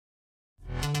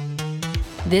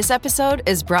This episode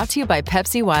is brought to you by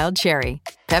Pepsi Wild Cherry.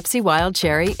 Pepsi Wild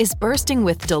Cherry is bursting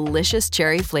with delicious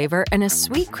cherry flavor and a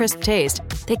sweet, crisp taste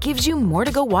that gives you more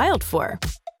to go wild for.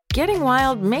 Getting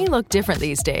wild may look different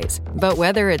these days, but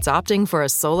whether it's opting for a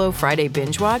solo Friday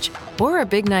binge watch or a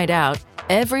big night out,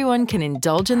 everyone can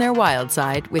indulge in their wild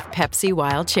side with Pepsi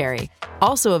Wild Cherry.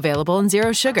 Also available in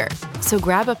Zero Sugar. So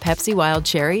grab a Pepsi Wild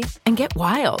Cherry and get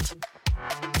wild.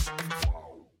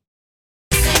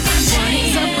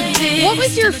 What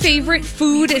was your favorite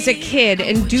food as a kid,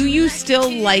 and do you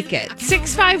still like it?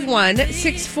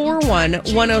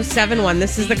 651-641-1071.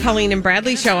 This is the Colleen and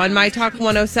Bradley Show on My Talk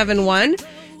 1071.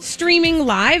 Streaming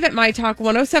live at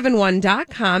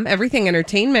MyTalk1071.com. Everything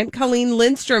Entertainment. Colleen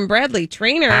Lindstrom, Bradley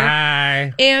Trainer.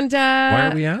 Hi. And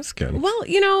why are we asking? Well,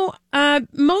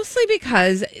 mostly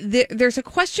because there's a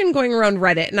question going around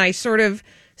Reddit, and I sort of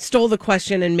stole the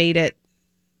question and made it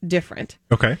different.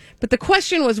 Okay. But the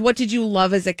question was, what did you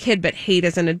love as a kid but hate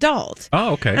as an adult?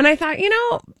 Oh, okay. And I thought,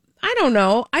 I don't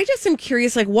know. I just am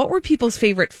curious, what were people's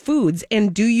favorite foods,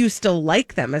 and do you still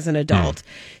like them as an adult?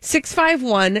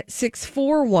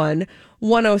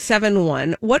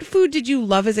 651-641-1071. What food did you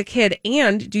love as a kid,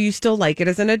 and do you still like it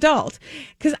as an adult?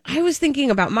 Because I was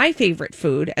thinking about my favorite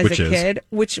food as a kid,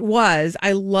 which was,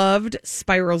 I loved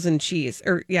spirals and cheese.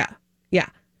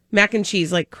 Mac and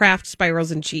cheese, like Kraft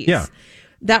spirals and cheese. Yeah.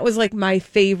 That was my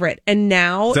favorite. And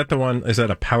now... Is that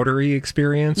a powdery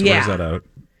experience? Yeah. Or is that a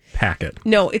packet?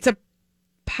 No, it's a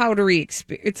powdery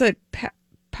experience. It's a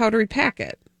powdery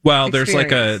packet. Well, there's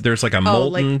like a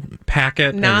molten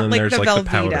packet, not and then there's the like Velveeta. the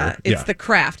powder. It's the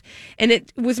Kraft. And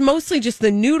it was mostly just the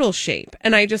noodle shape.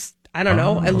 And I don't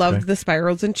know. I loved the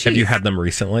spirals and cheese. Have you had them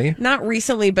recently? Not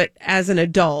recently, but as an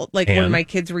adult, when my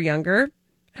kids were younger.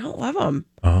 I don't love them.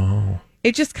 Oh.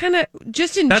 It just kind of,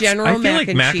 general, I feel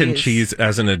like mac and cheese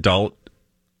as an adult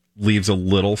leaves a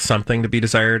little something to be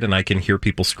desired, and I can hear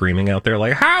people screaming out there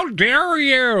like, how dare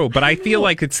you? But I feel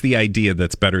like it's the idea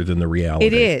that's better than the reality.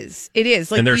 It is.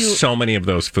 And there's so many of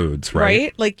those foods,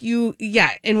 right?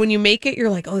 And when you make it,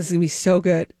 you're like, oh, this is going to be so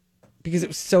good. Because it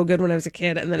was so good when I was a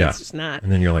kid, and then it's just not.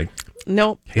 And then you're like,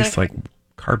 nope. Tastes like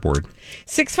cardboard.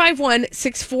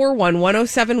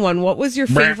 651-641-1071. What was your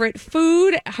favorite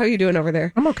food? How are you doing over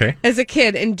there? I'm okay. As a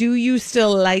kid, and do you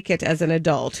still like it as an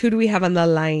adult? Who do we have on the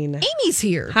line? Amy's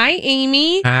here. Hi,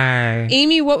 Amy. Hi.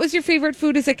 Amy, what was your favorite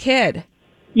food as a kid?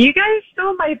 You guys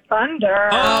stole my thunder.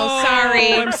 Oh,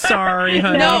 sorry. I'm sorry,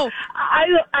 honey. No.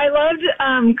 I loved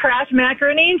Kraft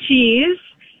macaroni and cheese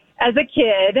as a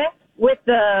kid with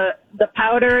the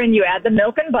powder, and you add the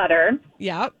milk and butter.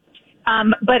 Yep.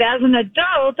 But as an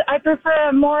adult, I prefer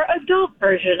a more adult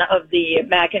version of the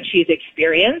mac and cheese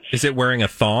experience. Is it wearing a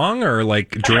thong or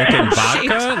drinking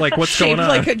vodka? What's going on?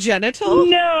 Like a genital?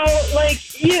 No,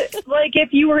 if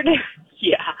you were to,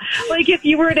 if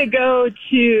you were to go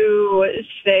to,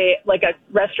 say, a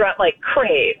restaurant like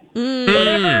Crave,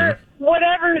 whatever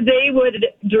they would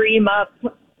dream up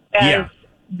as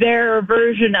their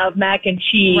version of mac and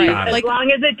cheese, right. as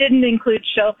long as it didn't include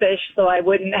shellfish, so I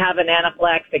wouldn't have an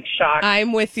anaphylactic shock.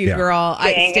 I'm with you, girl.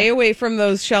 I stay away from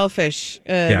those shellfish. Keep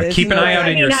an eye out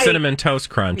in your Cinnamon Toast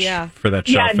Crunch for that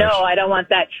shellfish. Yeah, no, I don't want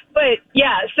that. But,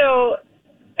 so...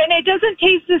 And it doesn't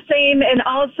taste the same. And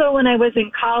also when I was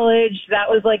in college, that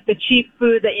was the cheap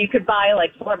food that you could buy,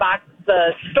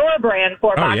 the store brand,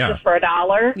 four boxes for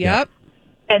 $1. Yep.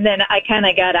 And then I kind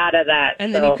of got out of that.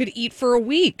 And then you could eat for a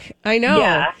week. I know.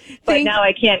 Yeah, but now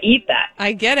I can't eat that.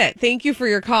 I get it. Thank you for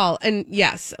your call. And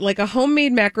yes, a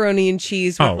homemade macaroni and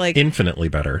cheese with infinitely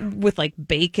better. With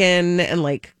bacon and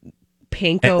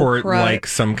panko or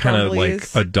crust, some kind of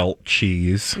adult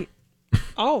cheese.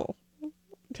 Oh.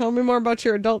 Tell me more about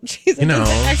your adult cheese.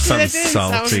 Some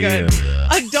salty and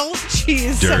adult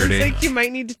cheese. Dirty. Sounds like you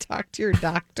might need to talk to your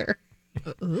doctor.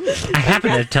 I have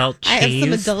an adult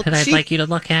cheese adult that I'd cheese. like you to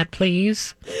look at,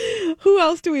 please. Who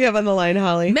else do we have on the line,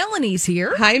 Holly? Melanie's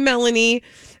here. Hi, Melanie.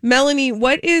 Melanie,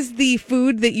 what is the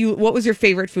food what was your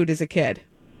favorite food as a kid?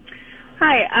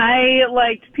 Hi, I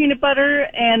liked peanut butter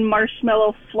and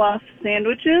marshmallow fluff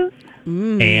sandwiches.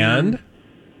 And?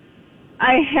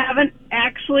 I haven't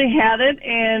actually had it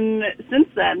since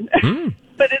then.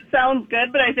 But it sounds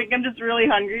good, but I think I'm just really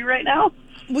hungry right now.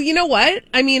 Well, you know what?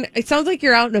 I mean, it sounds like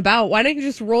you're out and about. Why don't you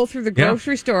just roll through the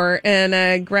grocery store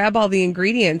and grab all the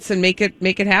ingredients and make it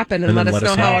happen and let us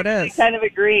know how it is? I kind of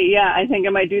agree. Yeah, I think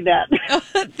I might do that.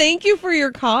 Thank you for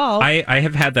your call. I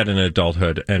have had that in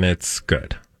adulthood, and it's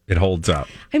good. It holds up.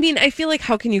 I mean, I feel like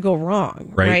how can you go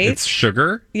wrong, right? It's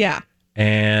sugar. Yeah.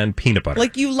 And peanut butter.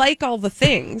 You like all the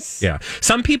things. Yeah.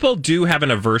 Some people do have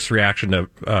an averse reaction to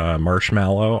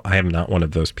marshmallow. I am not one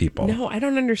of those people. No, I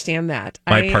don't understand that.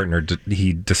 My partner,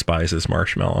 he despises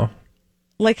marshmallow.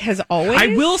 Like, has always? I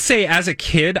will say, as a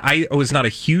kid, I was not a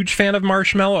huge fan of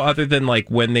marshmallow, other than like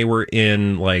when they were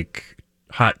in like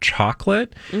hot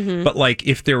chocolate. Mm-hmm. But like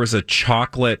if there was a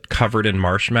chocolate covered in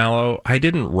marshmallow, I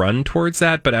didn't run towards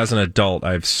that. But as an adult,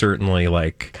 I've certainly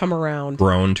like come around,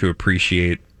 grown to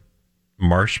appreciate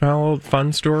marshmallow.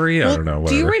 Fun story. I don't know.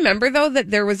 Whatever. Do you remember though that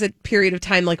there was a period of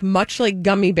time, like much like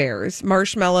gummy bears,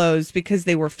 marshmallows, because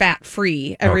they were fat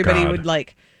free, everybody would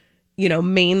like,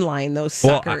 mainline those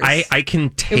suckers. Well, I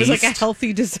can taste. It was like a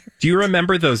healthy dessert. Do you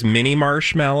remember those mini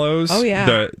marshmallows? Oh yeah,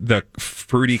 the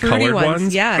fruity colored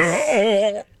ones.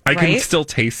 Yes, I can still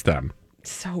taste them.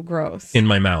 So gross in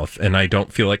my mouth, and I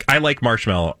don't feel like I like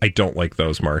marshmallow. I don't like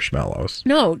those marshmallows.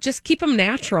 No, just keep them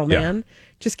natural, man. Yeah.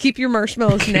 Just keep your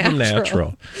marshmallows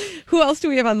natural. Who else do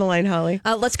we have on the line, Holly?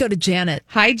 Let's go to Janet.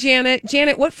 Hi, Janet.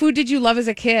 Janet, what food did you love as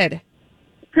a kid?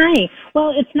 Hi.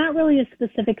 Well, it's not really a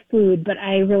specific food, but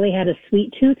I really had a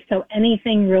sweet tooth. So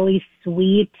anything really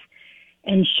sweet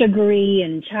and sugary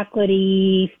and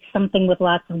chocolatey, something with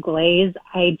lots of glaze,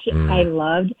 I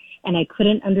loved. And I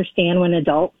couldn't understand when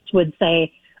adults would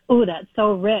say, "Oh, that's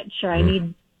so rich," or "I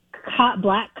need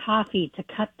black coffee to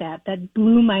cut that." That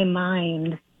blew my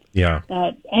mind. Yeah.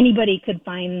 That anybody could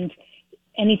find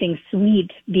anything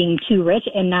sweet being too rich.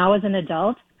 And now as an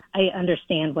adult, I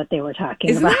understand what they were talking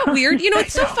about. Isn't that weird?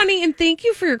 It's so funny. And thank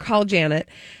you for your call, Janet.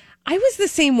 I was the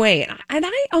same way. And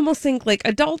I almost think like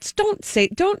adults don't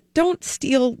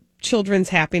steal children's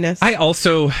happiness. I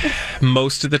also,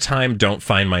 most of the time, don't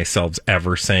find myself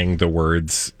ever saying the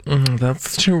words,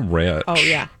 "That's too rich." Oh,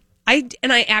 yeah.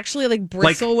 I actually like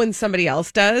bristle when somebody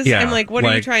else does. Yeah, I'm like, what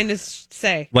are you trying to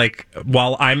say? Like,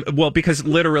 because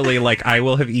literally, like, I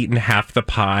will have eaten half the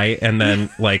pie, and then,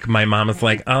 like, my mom is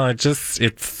like, "Oh,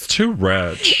 it's too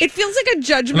rich." It feels like a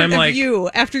judgment of you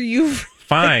after you've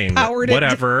fine,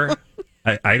 whatever.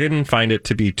 I didn't find it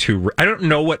to be too. I don't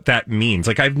know what that means.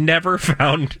 Like, I've never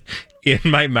found in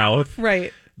my mouth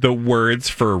the words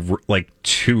for like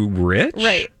too rich.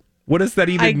 Right. What does that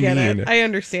even mean? It. I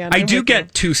understand. I do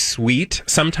get too sweet.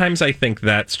 Sometimes I think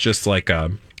that's just like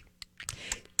a.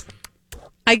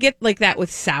 I get like that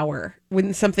with sour.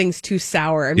 When something's too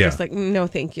sour, I'm just like, no,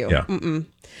 thank you. Yeah. Mm-mm.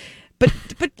 But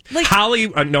like Holly,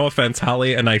 no offense,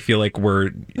 Holly, and I feel like we're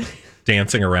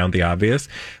dancing around the obvious,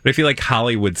 but I feel like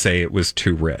Holly would say it was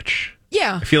too rich.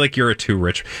 Yeah. I feel like you're a too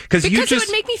rich. Because it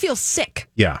would make me feel sick.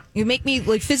 Yeah. You make me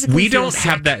like physically We don't sick.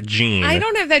 have that gene. I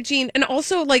don't have that gene. And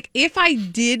also, like, if I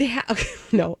did have...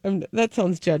 No, that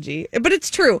sounds judgy. But it's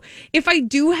true. If I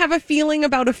do have a feeling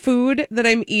about a food that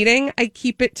I'm eating, I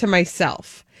keep it to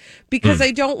myself. Because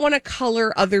I don't want to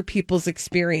color other people's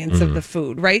experience of the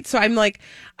food, right? So I'm like,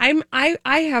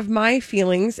 I have my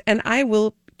feelings, and I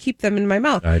will keep them in my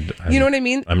mouth. You know what I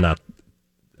mean? I'm not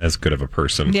as good of a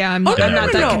person. Yeah, I'm not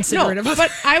that considerate of it.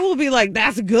 But I will be like,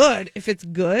 that's good. If it's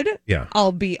good,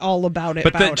 I'll be all about it.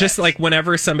 But just like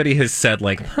whenever somebody has said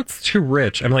like, "That's too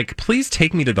rich," I'm like, please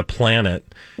take me to the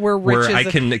planet where I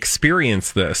can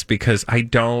experience this, because I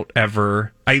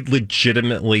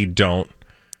legitimately don't.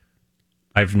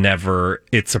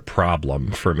 It's a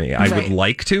problem for me. I would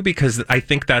like to, because I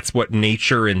think that's what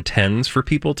nature intends for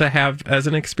people to have as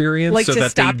an experience, like so to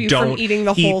that stop they you don't from eating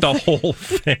the whole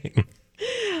thing.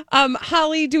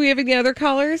 Holly, do we have any other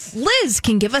callers? Liz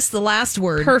can give us the last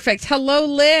word. Perfect. Hello,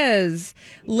 Liz.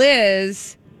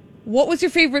 Liz, what was your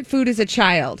favorite food as a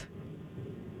child?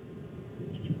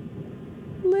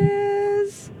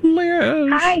 Liz.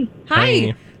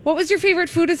 Hi. What was your favorite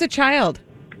food as a child?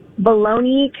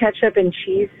 Bologna, ketchup, and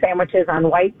cheese sandwiches on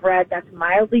white bread that's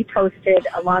mildly toasted,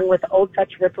 along with Old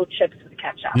Dutch ripple chips with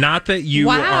ketchup. Not that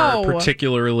you are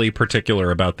particularly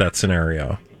particular about that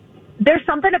scenario. There's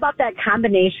something about that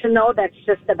combination, though, that's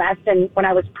just the best. And when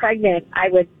I was pregnant, I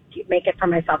would make it for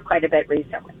myself quite a bit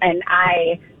recently. And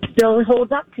still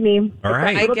holds up to me. All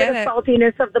right. A little bit of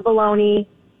saltiness of the bologna.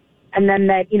 And then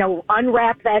that,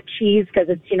 unwrap that cheese, because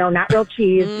it's, not real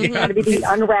cheese. It's got to be the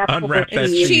unwrappable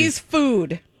cheese. Cheese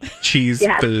food. Cheese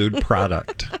food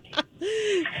product.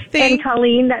 And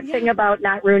Colleen, that thing about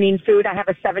not ruining food. I have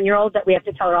a 7-year-old that we have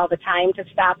to tell her all the time to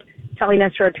stop telling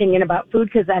us her opinion about food,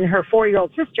 because then her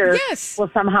 4-year-old sister will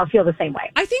somehow feel the same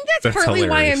way. I think that's partly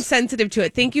why I'm sensitive to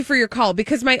it. Thank you for your call,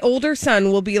 because my older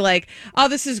son will be like, "Oh,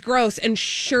 this is gross." And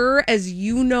sure as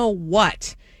you know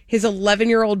what, his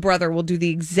 11-year-old brother will do the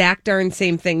exact darn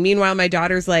same thing. Meanwhile, my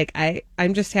daughter's like,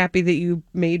 I'm just happy that you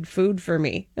made food for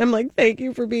me. I'm like, thank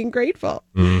you for being grateful.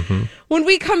 Mm-hmm. When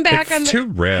we come back it's too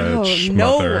rich,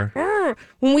 mother.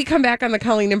 When we come back on the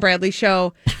Colleen and Bradley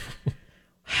show,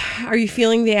 are you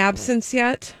feeling the absence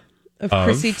yet of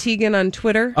Chrissy Teigen on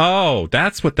Twitter. Oh,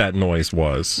 that's what that noise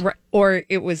was. Right. Or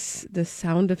it was the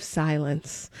sound of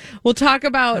silence. We'll talk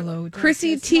about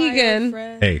Chrissy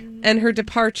Teigen and her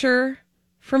departure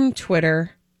from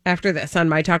Twitter after this on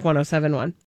My Talk 1071.